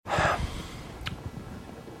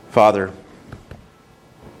Father,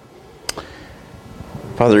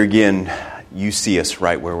 again, you see us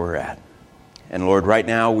right where we're at. And Lord, right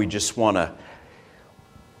now we just want to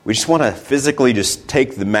physically just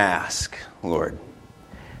take the mask, Lord,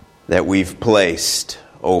 that we've placed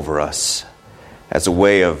over us as a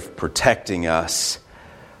way of protecting us,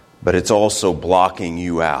 but it's also blocking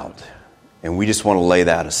you out. And we just want to lay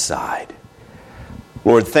that aside.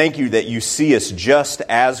 Lord, thank you that you see us just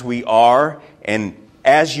as we are, and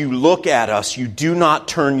as you look at us, you do not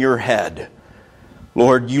turn your head.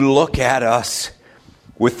 Lord, you look at us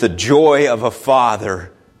with the joy of a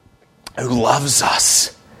Father who loves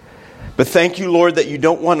us. But thank you, Lord, that you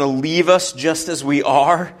don't want to leave us just as we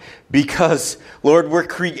are, because, Lord, we're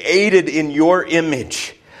created in your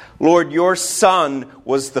image. Lord, your Son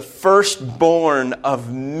was the firstborn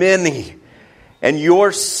of many. And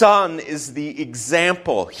your Son is the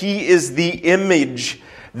example. He is the image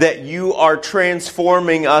that you are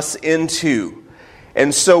transforming us into.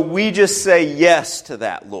 And so we just say yes to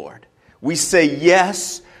that, Lord. We say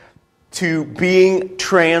yes to being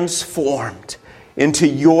transformed into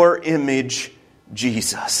your image,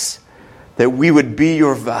 Jesus. That we would be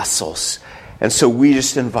your vessels. And so we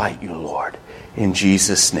just invite you, Lord, in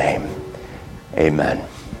Jesus' name. Amen.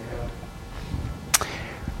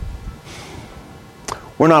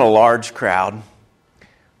 We're not a large crowd,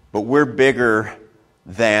 but we're bigger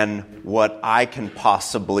than what I can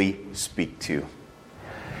possibly speak to.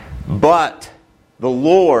 But the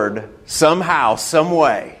Lord, somehow, some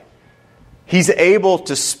way, He's able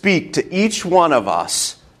to speak to each one of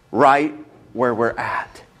us right where we're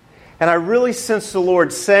at. And I really sense the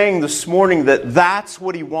Lord saying this morning that that's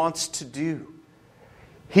what He wants to do.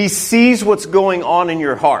 He sees what's going on in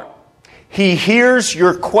your heart. He hears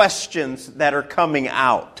your questions that are coming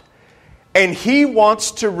out. And He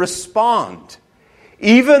wants to respond.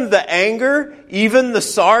 Even the anger, even the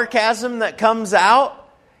sarcasm that comes out,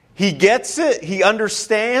 He gets it, He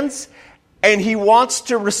understands, and He wants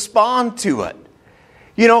to respond to it.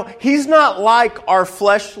 You know, He's not like our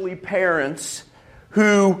fleshly parents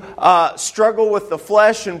who struggle with the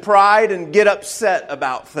flesh and pride and get upset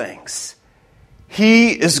about things.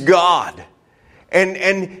 He is God.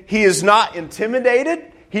 And He is not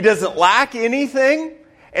intimidated. He doesn't lack anything.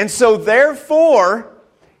 And so therefore,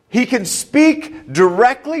 He can speak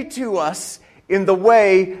directly to us in the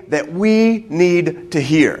way that we need to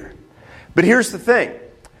hear. But here's the thing.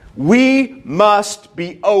 We must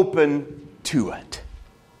be open to it.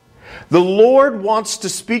 The Lord wants to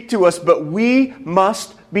speak to us, but we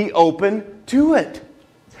must be open to it.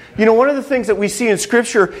 You know, one of the things that we see in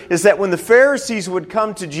Scripture is that when the Pharisees would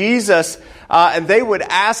come to Jesus and they would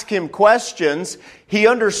ask Him questions, He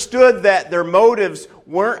understood that their motives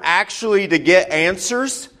weren't actually to get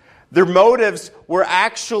answers. Their motives were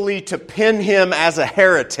actually to pin Him as a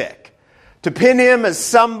heretic. To pin Him as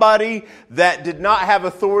somebody that did not have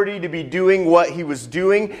authority to be doing what He was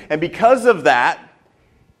doing. And because of that,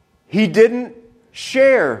 He didn't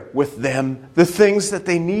share with them the things that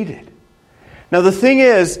they needed. Now the thing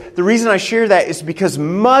is, the reason I share that is because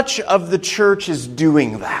much of the church is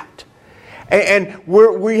doing that. And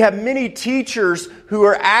we have many teachers who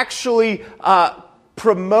are actually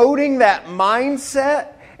promoting that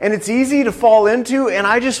mindset, and it's easy to fall into. And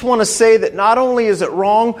I just want to say that not only is it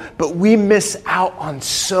wrong, but we miss out on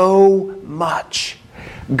so much.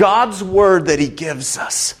 God's Word that He gives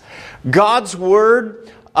us. God's Word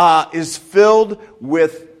is filled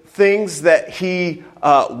with things that He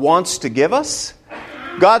wants to give us.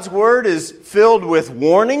 God's Word is filled with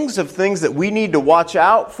warnings of things that we need to watch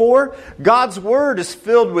out for. God's Word is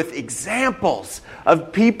filled with examples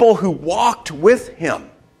of people who walked with Him.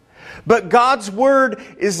 But God's Word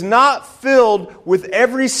is not filled with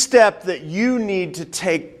every step that you need to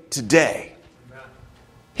take today.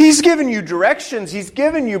 He's given you directions. He's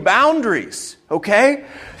given you boundaries. Okay?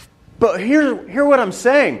 But hear what I'm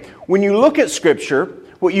saying. When you look at Scripture,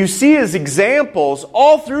 what you see is examples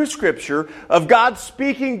all through Scripture of God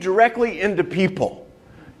speaking directly into people.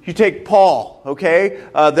 You take Paul, okay?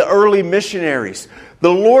 The early missionaries.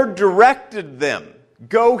 The Lord directed them.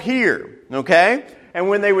 Go here, okay? And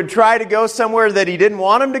when they would try to go somewhere that He didn't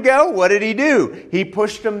want them to go, what did He do? He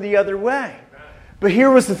pushed them the other way. But here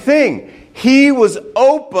was the thing. He was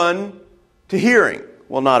open to hearing.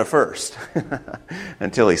 Well, not at first.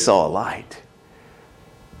 Until he saw a light.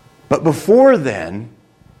 But before then,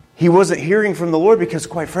 he wasn't hearing from the Lord because,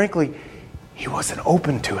 quite frankly, he wasn't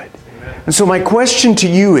open to it. Amen. And so my question to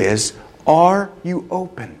you is, are you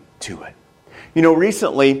open to it? You know,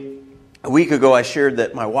 recently, A week ago, I shared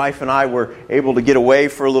that my wife and I were able to get away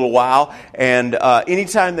for a little while. And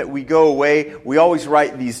anytime that we go away, we always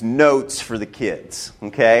write these notes for the kids,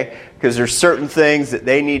 okay? Because there's certain things that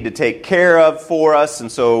they need to take care of for us.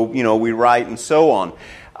 And so, we write and so on.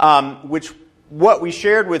 What we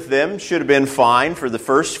shared with them should have been fine for the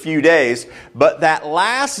first few days. But that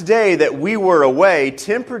last day that we were away,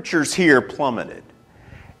 temperatures here plummeted.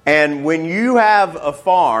 And when you have a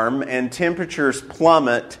farm and temperatures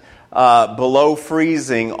plummet below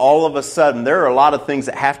freezing, all of a sudden there are a lot of things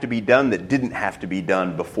that have to be done that didn't have to be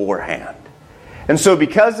done beforehand. And so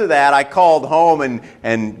because of that, I called home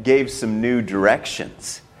and gave some new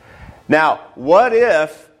directions. Now, what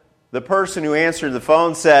if the person who answered the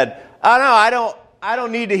phone said, "Oh no, I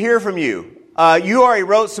don't need to hear from you. You already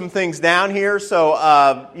wrote some things down here, so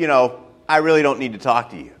I really don't need to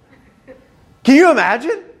talk to you." Can you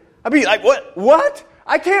imagine? I'd be like, "What?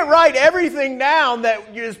 I can't write everything down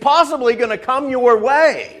that is possibly going to come your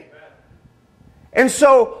way." And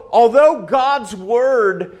so, although God's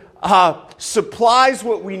Word supplies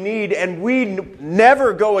what we need and we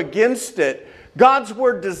never go against it, God's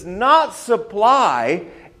Word does not supply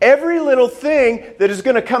every little thing that is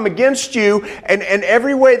going to come against you and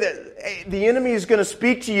every way that the enemy is going to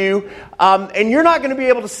speak to you, and you're not going to be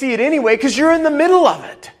able to see it anyway because you're in the middle of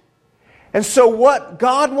it. And so what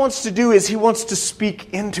God wants to do is He wants to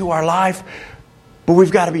speak into our life, but we've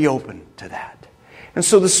got to be open to that. And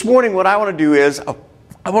so this morning what I want to do is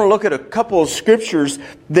I want to look at a couple of scriptures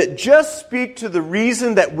that just speak to the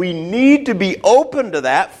reason that we need to be open to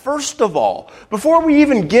that. First of all, before we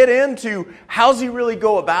even get into how's He really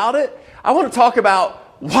go about it, I want to talk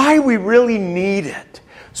about why we really need it.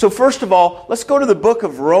 So first of all, let's go to the book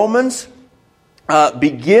of Romans.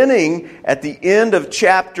 Beginning at the end of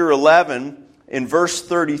chapter 11 in verse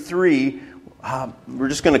 33, we're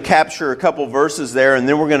just going to capture a couple verses there, and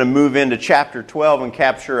then we're going to move into chapter 12 and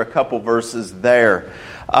capture a couple verses there.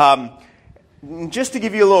 Just to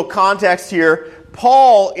give you a little context here,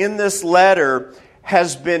 Paul in this letter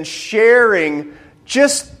has been sharing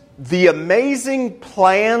just the amazing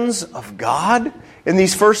plans of God. In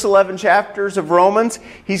these first 11 chapters of Romans,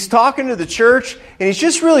 he's talking to the church, and he's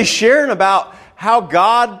just really sharing about how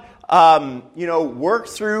God, worked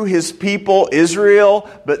through His people, Israel,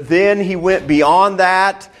 but then He went beyond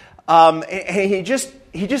that. And he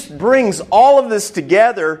just brings all of this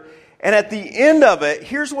together. And at the end of it,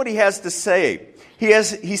 here's what he has to say.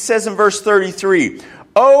 He says in verse 33,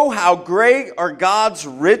 "Oh, how great are God's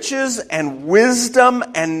riches and wisdom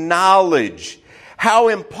and knowledge! How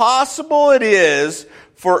impossible it is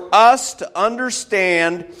for us to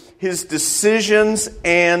understand His decisions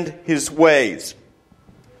and His ways."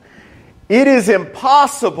 It is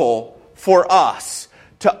impossible for us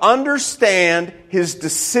to understand His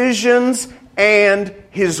decisions and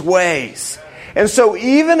His ways. And so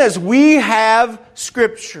even as we have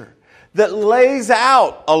Scripture that lays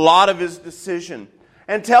out a lot of His decision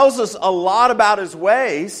and tells us a lot about His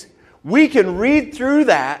ways, we can read through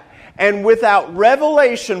that, and without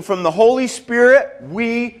revelation from the Holy Spirit,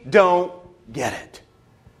 we don't get it.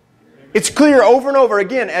 It's clear over and over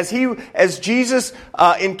again as Jesus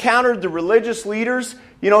encountered the religious leaders.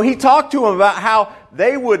 He talked to them about how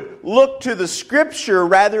they would look to the Scripture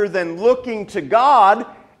rather than looking to God,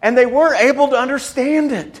 and they weren't able to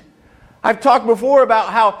understand it. I've talked before about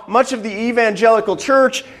how much of the evangelical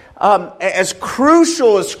church, as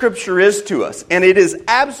crucial as Scripture is to us, and it is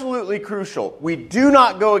absolutely crucial, we do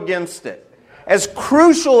not go against it. As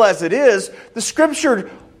crucial as it is, the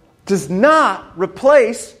Scripture does not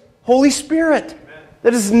replace Holy Spirit.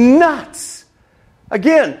 That is nuts.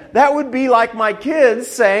 Again, that would be like my kids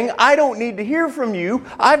saying, "I don't need to hear from you.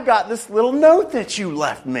 I've got this little note that you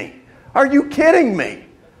left me." Are you kidding me?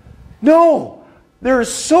 No. There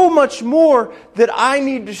is so much more that I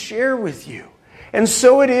need to share with you. And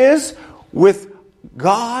so it is with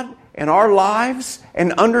God and our lives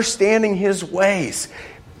and understanding His ways.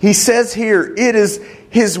 He says here, it is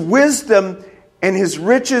His wisdom and His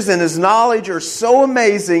riches and His knowledge are so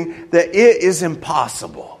amazing that it is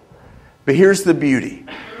impossible. But here's the beauty.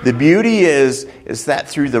 The beauty is that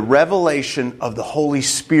through the revelation of the Holy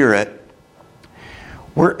Spirit,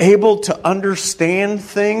 we're able to understand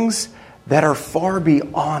things that are far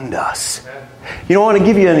beyond us. I want to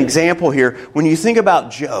give you an example here. When you think about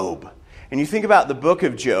Job, and you think about the book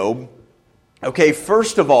of Job, okay,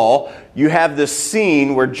 first of all, you have this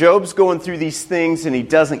scene where Job's going through these things and he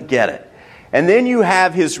doesn't get it. And then you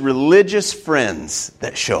have his religious friends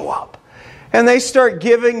that show up. And they start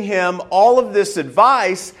giving him all of this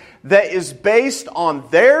advice that is based on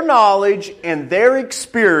their knowledge and their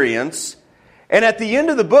experience. And at the end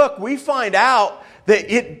of the book, we find out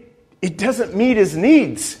that it doesn't meet his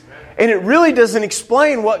needs. And it really doesn't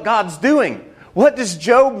explain what God's doing. What does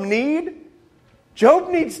Job need? Job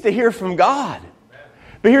needs to hear from God.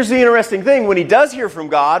 But here's the interesting thing. When he does hear from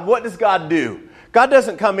God, what does God do? God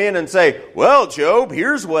doesn't come in and say, well, Job,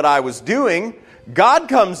 here's what I was doing. God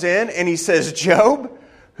comes in and he says, Job,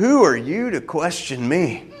 who are you to question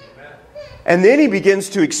me? And then he begins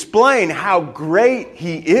to explain how great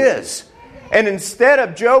he is. And instead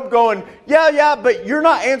of Job going, yeah, but you're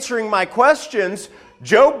not answering my questions,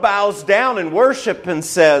 Job bows down in worship and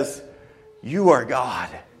says, you are God.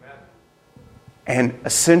 And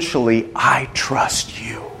essentially, I trust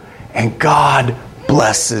you. And God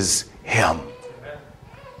blesses him.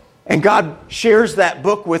 And God shares that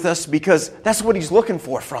book with us because that's what he's looking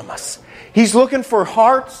for from us. He's looking for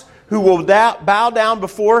hearts who will bow down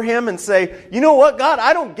before him and say, you know what, God,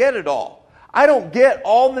 I don't get it all. I don't get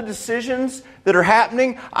all the decisions that are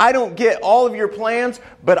happening. I don't get all of your plans,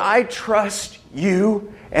 but I trust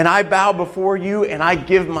you and I bow before you and I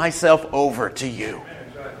give myself over to you.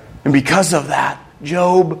 And because of that,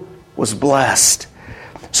 Job was blessed.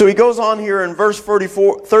 So he goes on here in verse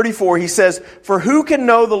 34, he says, for who can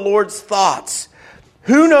know the Lord's thoughts?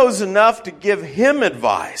 Who knows enough to give him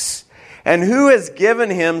advice? And who has given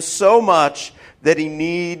him so much that he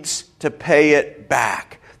needs to pay it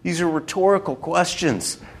back? These are rhetorical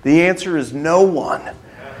questions. The answer is no one.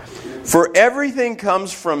 For everything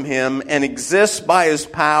comes from him and exists by his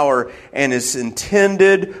power and is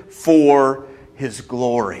intended for his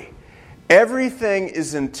glory. Everything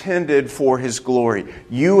is intended for his glory.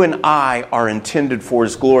 You and I are intended for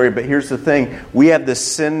his glory. But here's the thing. We have this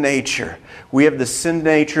sin nature. We have the sin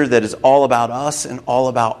nature that is all about us and all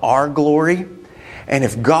about our glory. And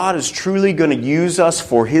if God is truly going to use us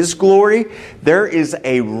for his glory, there is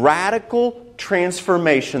a radical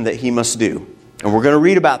transformation that he must do. And we're going to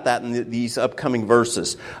read about that in these upcoming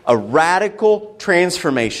verses. A radical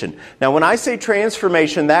transformation. Now, when I say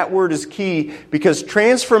transformation, that word is key because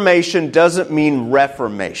transformation doesn't mean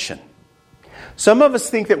reformation. Some of us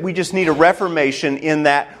think that we just need a reformation in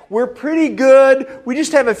that we're pretty good. We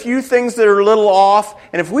just have a few things that are a little off.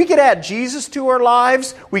 And if we could add Jesus to our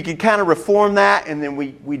lives, we could kind of reform that and then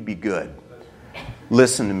we'd be good.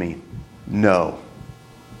 Listen to me. No,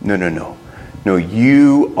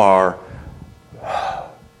 you are...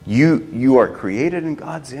 You are created in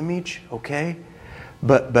God's image, okay?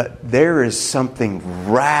 But there is something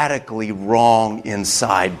radically wrong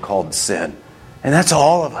inside called sin. And that's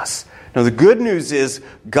all of us. Now the good news is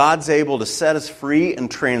God's able to set us free and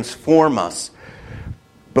transform us.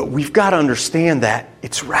 But we've got to understand that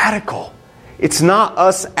it's radical. It's not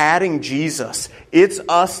us adding Jesus. It's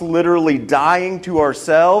us literally dying to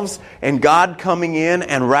ourselves and God coming in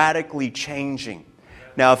and radically changing.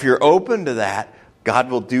 Now, if you're open to that,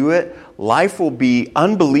 God will do it. Life will be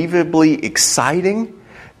unbelievably exciting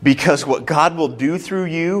because what God will do through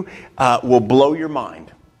you will blow your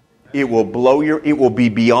mind. It will be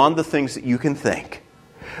beyond the things that you can think.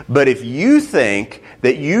 But if you think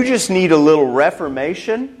that you just need a little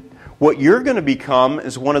reformation, what you're going to become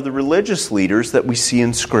is one of the religious leaders that we see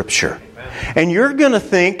in Scripture. And you're going to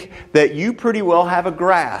think that you pretty well have a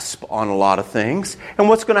grasp on a lot of things. And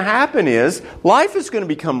what's going to happen is life is going to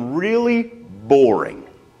become really boring.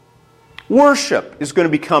 Worship is going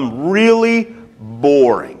to become really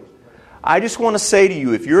boring. I just want to say to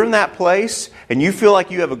you, if you're in that place and you feel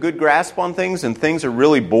like you have a good grasp on things and things are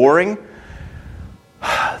really boring,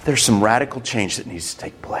 there's some radical change that needs to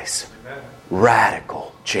take place.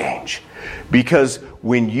 Radical change. Because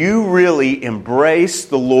when you really embrace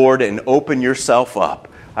the Lord and open yourself up,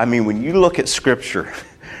 I mean, when you look at Scripture,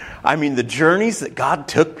 I mean, the journeys that God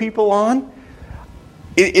took people on,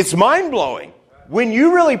 it's mind-blowing. When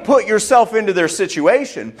you really put yourself into their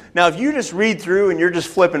situation. Now, if you just read through and you're just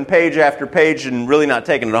flipping page after page and really not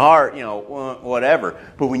taking it to heart, whatever.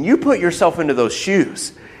 But when you put yourself into those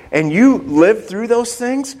shoes and you live through those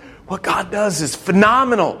things, what God does is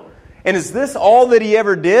phenomenal. And is this all that He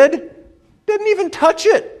ever did? Didn't even touch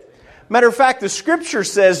it. Matter of fact, the Scripture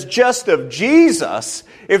says just of Jesus,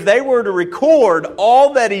 if they were to record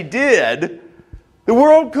all that He did, the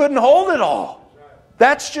world couldn't hold it all.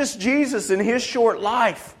 That's just Jesus in His short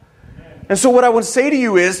life. And so what I want to say to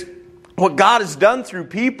you is, what God has done through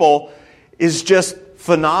people is just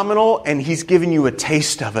phenomenal, and He's given you a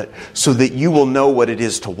taste of it so that you will know what it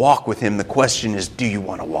is to walk with Him. The question is, do you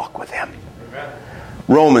want to walk with Him? Amen.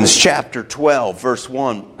 Romans chapter 12, verse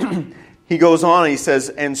 1. He goes on and he says,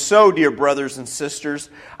 "And so, dear brothers and sisters,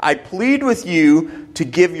 I plead with you to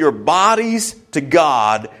give your bodies to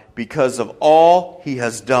God because of all He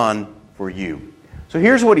has done for you." So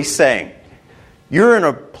here's what he's saying. You're in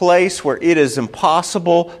a place where it is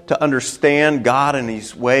impossible to understand God and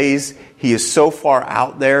His ways. He is so far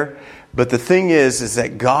out there. But the thing is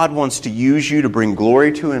that God wants to use you to bring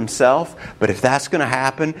glory to Himself. But if that's going to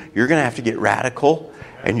happen, you're going to have to get radical.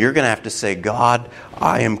 And you're going to have to say, God,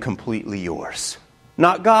 I am completely yours.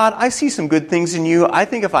 Not, God, I see some good things in you. I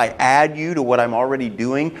think if I add you to what I'm already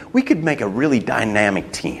doing, we could make a really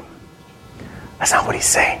dynamic team. That's not what He's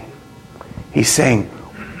saying. He's saying,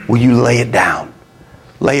 will you lay it down?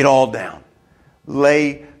 Lay it all down.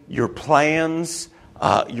 Lay your plans,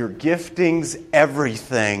 your giftings,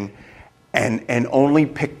 everything, and only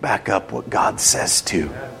pick back up what God says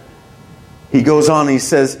to. He goes on, he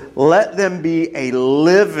says, let them be a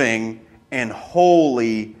living and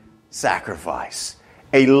holy sacrifice.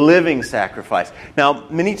 A living sacrifice. Now,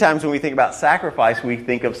 many times when we think about sacrifice, we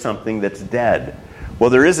think of something that's dead. Well,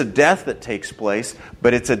 there is a death that takes place,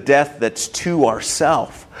 but it's a death that's to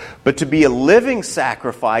ourself. But to be a living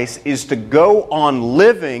sacrifice is to go on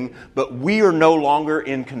living, but we are no longer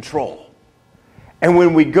in control. And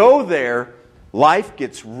when we go there, life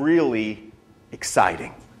gets really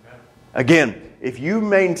exciting. Again, if you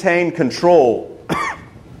maintain control,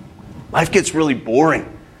 life gets really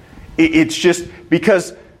boring. It's just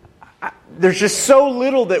because there's just so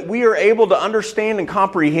little that we are able to understand and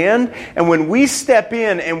comprehend. And when we step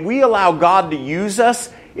in and we allow God to use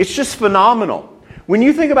us, it's just phenomenal. When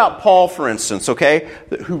you think about Paul, for instance, okay,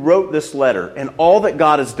 who wrote this letter and all that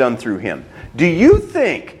God has done through him, do you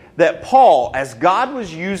think that Paul, as God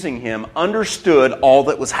was using him, understood all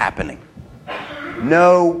that was happening?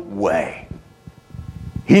 No way.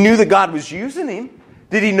 He knew that God was using him.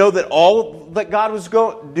 Did he know that all that God was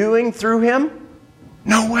doing through him?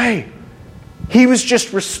 No way. He was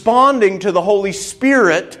just responding to the Holy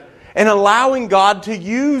Spirit and allowing God to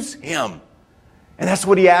use him. And that's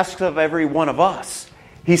what he asks of every one of us.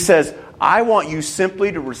 He says, I want you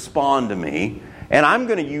simply to respond to me, and I'm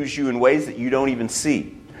going to use you in ways that you don't even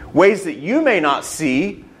see. Ways that you may not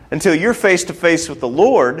see until you're face to face with the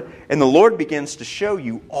Lord, and the Lord begins to show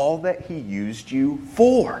you all that He used you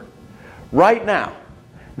for. Right now,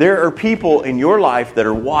 there are people in your life that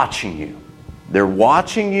are watching you. They're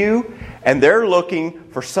watching you, and they're looking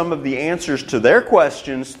for some of the answers to their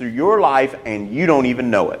questions through your life, and you don't even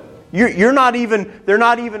know it. They're not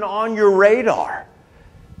even on your radar.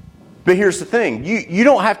 But here's the thing. You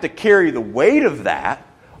don't have to carry the weight of that.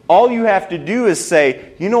 All you have to do is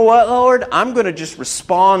say, you know what, Lord? I'm going to just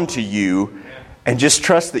respond to you and just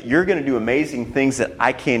trust that you're going to do amazing things that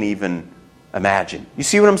I can't even imagine. You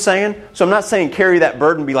see what I'm saying? So I'm not saying carry that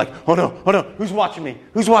burden and be like, oh no, who's watching me?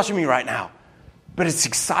 Who's watching me right now? But it's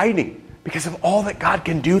exciting because of all that God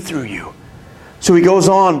can do through you. So he goes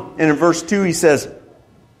on, and in verse 2 he says,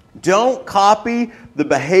 don't copy the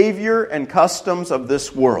behavior and customs of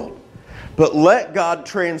this world, but let God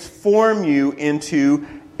transform you into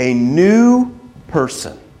a new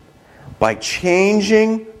person by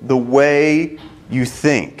changing the way you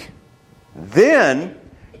think. Then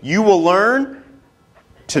you will learn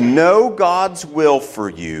to know God's will for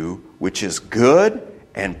you, which is good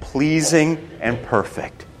and pleasing and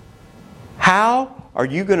perfect. How are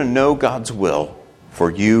you going to know God's will for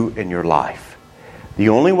you in your life? The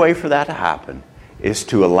only way for that to happen is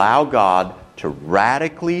to allow God to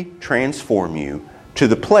radically transform you to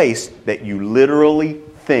the place that you literally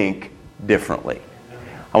think differently.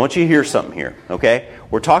 I want you to hear something here, okay?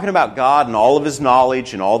 We're talking about God and all of His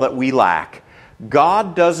knowledge and all that we lack.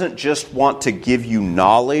 God doesn't just want to give you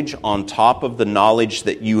knowledge on top of the knowledge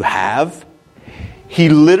that you have. He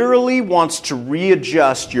literally wants to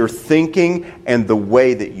readjust your thinking and the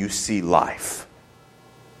way that you see life.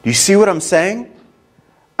 Do you see what I'm saying?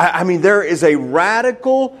 I mean, there is a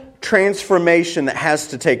radical transformation that has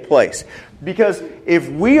to take place. Because if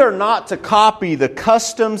we are not to copy the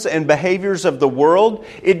customs and behaviors of the world,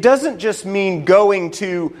 it doesn't just mean going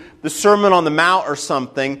to the Sermon on the Mount or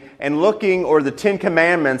something and looking, or the Ten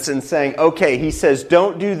Commandments, and saying, okay, He says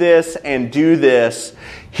don't do this and do this.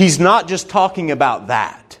 He's not just talking about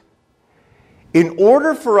that. In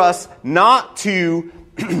order for us not to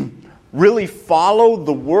really follow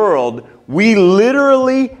the world, we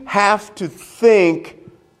literally have to think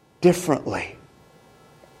differently.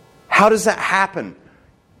 How does that happen?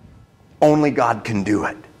 Only God can do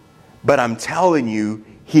it. But I'm telling you,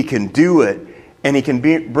 He can do it, and He can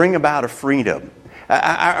bring about a freedom.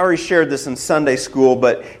 I already shared this in Sunday school,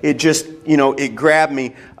 but it just, it grabbed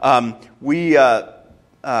me.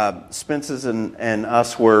 Spence's and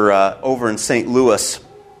us were over in St. Louis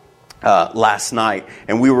last night,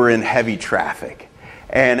 and we were in heavy traffic.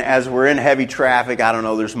 And as we're in heavy traffic, I don't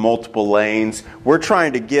know, there's multiple lanes. We're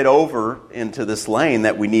trying to get over into this lane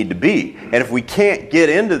that we need to be. And if we can't get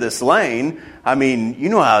into this lane, I mean, you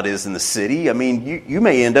know how it is in the city. I mean, you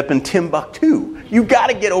may end up in Timbuktu. You got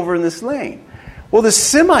to get over in this lane. Well, this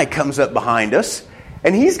semi comes up behind us,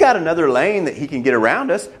 and he's got another lane that he can get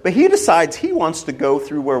around us, but he decides he wants to go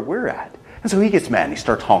through where we're at. And so he gets mad and he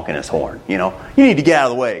starts honking his horn. You need to get out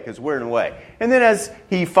of the way because we're in the way. And then as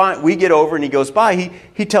we get over and he goes by,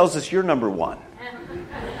 he tells us, "You're number one."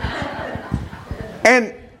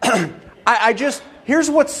 And here's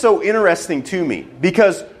what's so interesting to me,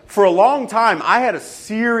 because for a long time I had a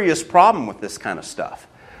serious problem with this kind of stuff.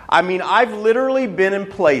 I mean, I've literally been in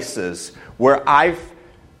places where I've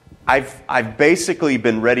basically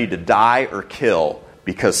been ready to die or kill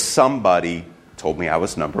because somebody told me I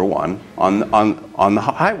was number one on the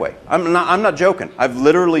highway. I'm not joking. I've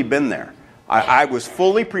literally been there. I was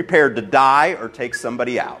fully prepared to die or take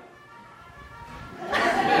somebody out.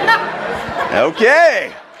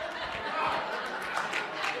 Okay.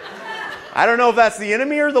 I don't know if that's the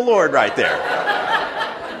enemy or the Lord right there.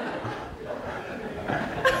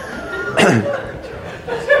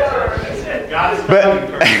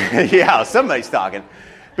 But yeah, somebody's talking.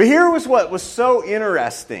 But here was what was so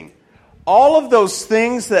interesting. All of those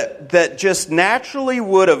things that just naturally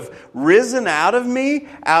would have risen out of me,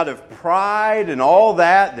 out of pride and all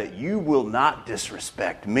that you will not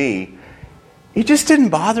disrespect me, it just didn't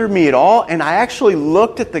bother me at all. And I actually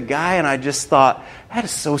looked at the guy and I just thought, that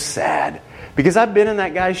is so sad. Because I've been in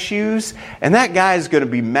that guy's shoes, and that guy is going to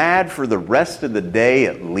be mad for the rest of the day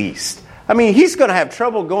at least. I mean, he's going to have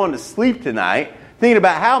trouble going to sleep tonight, thinking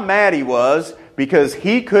about how mad he was because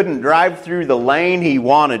he couldn't drive through the lane he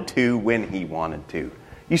wanted to when he wanted to.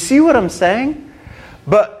 You see what I'm saying?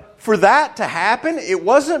 But for that to happen, it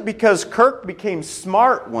wasn't because Kirk became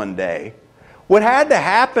smart one day. What had to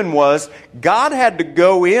happen was God had to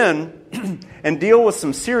go in and deal with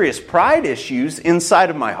some serious pride issues inside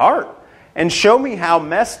of my heart and show me how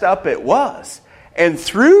messed up it was. And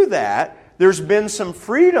through that, there's been some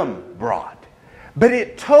freedom brought. But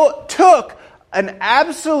it took an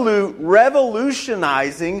absolute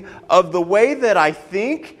revolutionizing of the way that I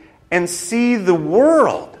think and see the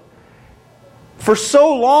world. For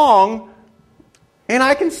so long, and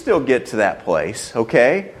I can still get to that place,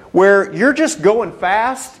 okay, where you're just going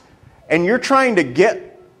fast and you're trying to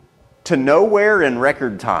get to nowhere in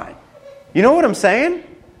record time. You know what I'm saying?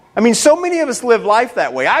 I mean, so many of us live life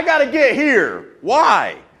that way. I got to get here.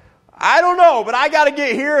 Why? I don't know, but I got to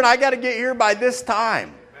get here, and I got to get here by this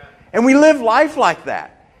time. And we live life like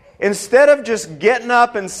that. Instead of just getting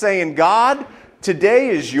up and saying, God, today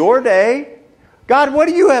is your day. God, what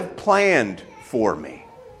do you have planned for me?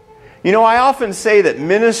 You know, I often say that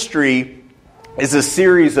ministry is a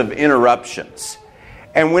series of interruptions.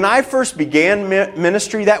 And when I first began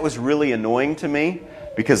ministry, that was really annoying to me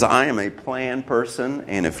because I am a planned person,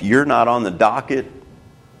 and if you're not on the docket,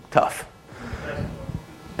 tough.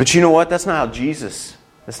 But you know what? That's not how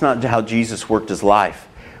Jesus worked his life.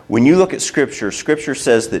 When you look at Scripture, Scripture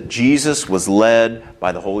says that Jesus was led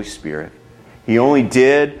by the Holy Spirit. He only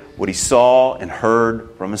did what he saw and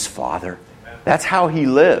heard from his Father. That's how he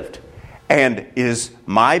lived. And is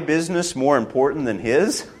my business more important than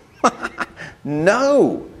his?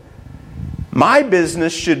 No. My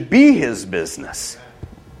business should be his business.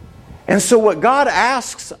 And so what God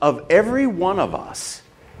asks of every one of us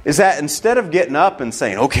is that instead of getting up and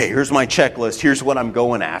saying, okay, here's my checklist, here's what I'm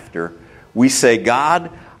going after, we say,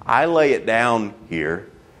 God, I lay it down here,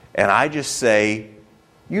 and I just say,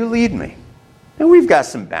 you lead me. And we've got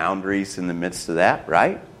some boundaries in the midst of that,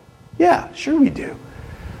 right? Yeah, sure we do.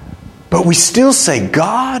 But we still say,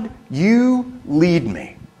 God, you lead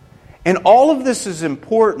me. And all of this is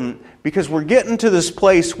important because we're getting to this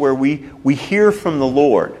place where we hear from the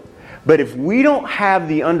Lord. But if we don't have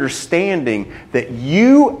the understanding that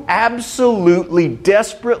you absolutely,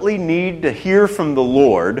 desperately need to hear from the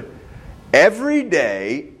Lord every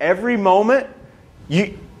day, every moment,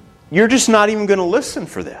 you're just not even going to listen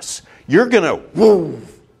for this. You're going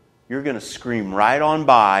to scream right on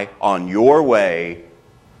by on your way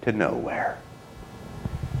to nowhere.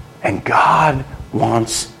 And God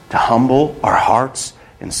wants to humble our hearts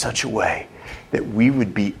in such a way that we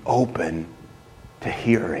would be open to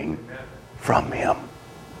hearing from Him.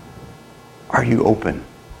 Are you open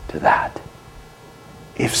to that?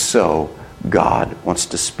 If so, God wants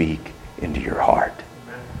to speak into your heart.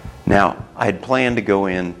 Now, I had planned to go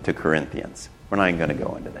into Corinthians. We're not even going to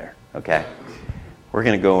go into there, okay? We're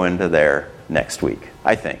going to go into there next week,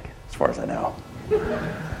 I think, as far as I know.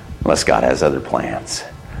 Unless God has other plans.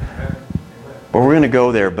 But we're going to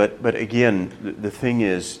go there. But again, the thing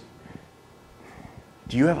is,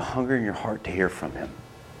 do you have a hunger in your heart to hear from Him?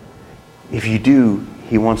 If you do,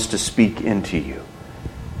 He wants to speak into you.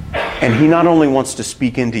 And He not only wants to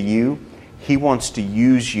speak into you, He wants to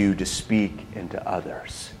use you to speak into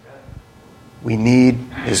others. We need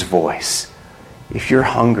His voice. If you're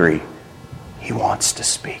hungry, He wants to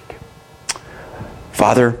speak.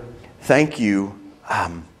 Father, thank you.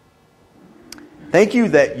 Thank you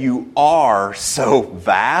that you are so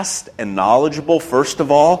vast and knowledgeable, first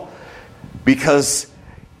of all, because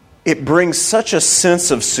it brings such a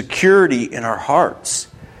sense of security in our hearts.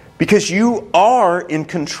 Because you are in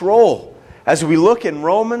control. As we look in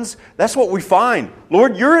Romans, that's what we find.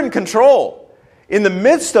 Lord, you're in control. In the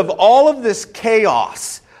midst of all of this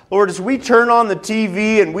chaos, Lord, as we turn on the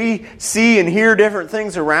TV and we see and hear different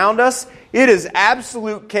things around us, it is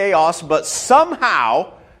absolute chaos, but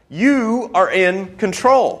somehow you are in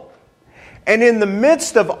control. And in the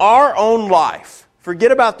midst of our own life,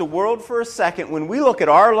 forget about the world for a second, when we look at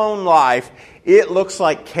our own life, it looks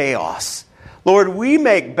like chaos. Lord, we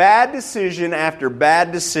make bad decision after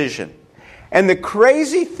bad decision. And the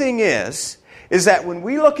crazy thing is that when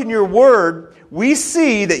we look in your Word, we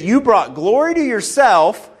see that you brought glory to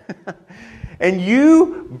yourself and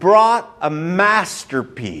you brought a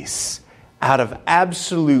masterpiece out of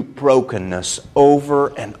absolute brokenness over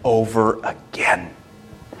and over again.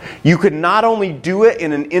 You could not only do it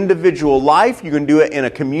in an individual life, you can do it in a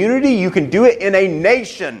community, you can do it in a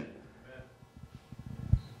nation.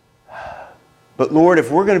 But Lord, if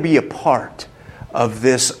we're going to be a part of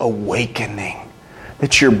this awakening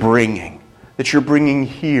that you're bringing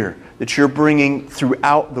here, that you're bringing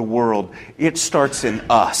throughout the world, it starts in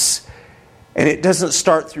us. And it doesn't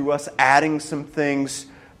start through us adding some things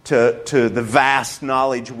to the vast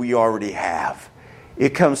knowledge we already have.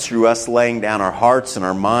 It comes through us laying down our hearts and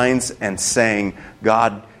our minds and saying,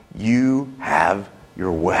 God, you have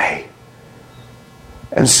your way.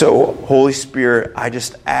 And so, Holy Spirit, I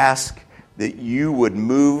just ask that you would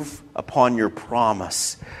move upon your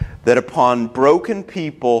promise, that upon broken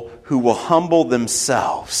people who will humble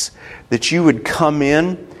themselves, that you would come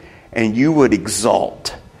in and you would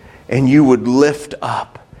exalt and you would lift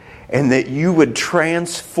up and that you would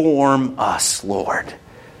transform us, Lord,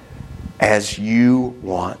 as you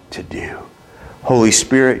want to do. Holy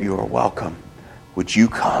Spirit, you are welcome. Would you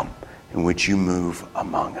come and would you move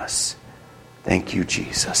among us? Thank you,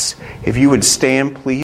 Jesus. If you would stand, please.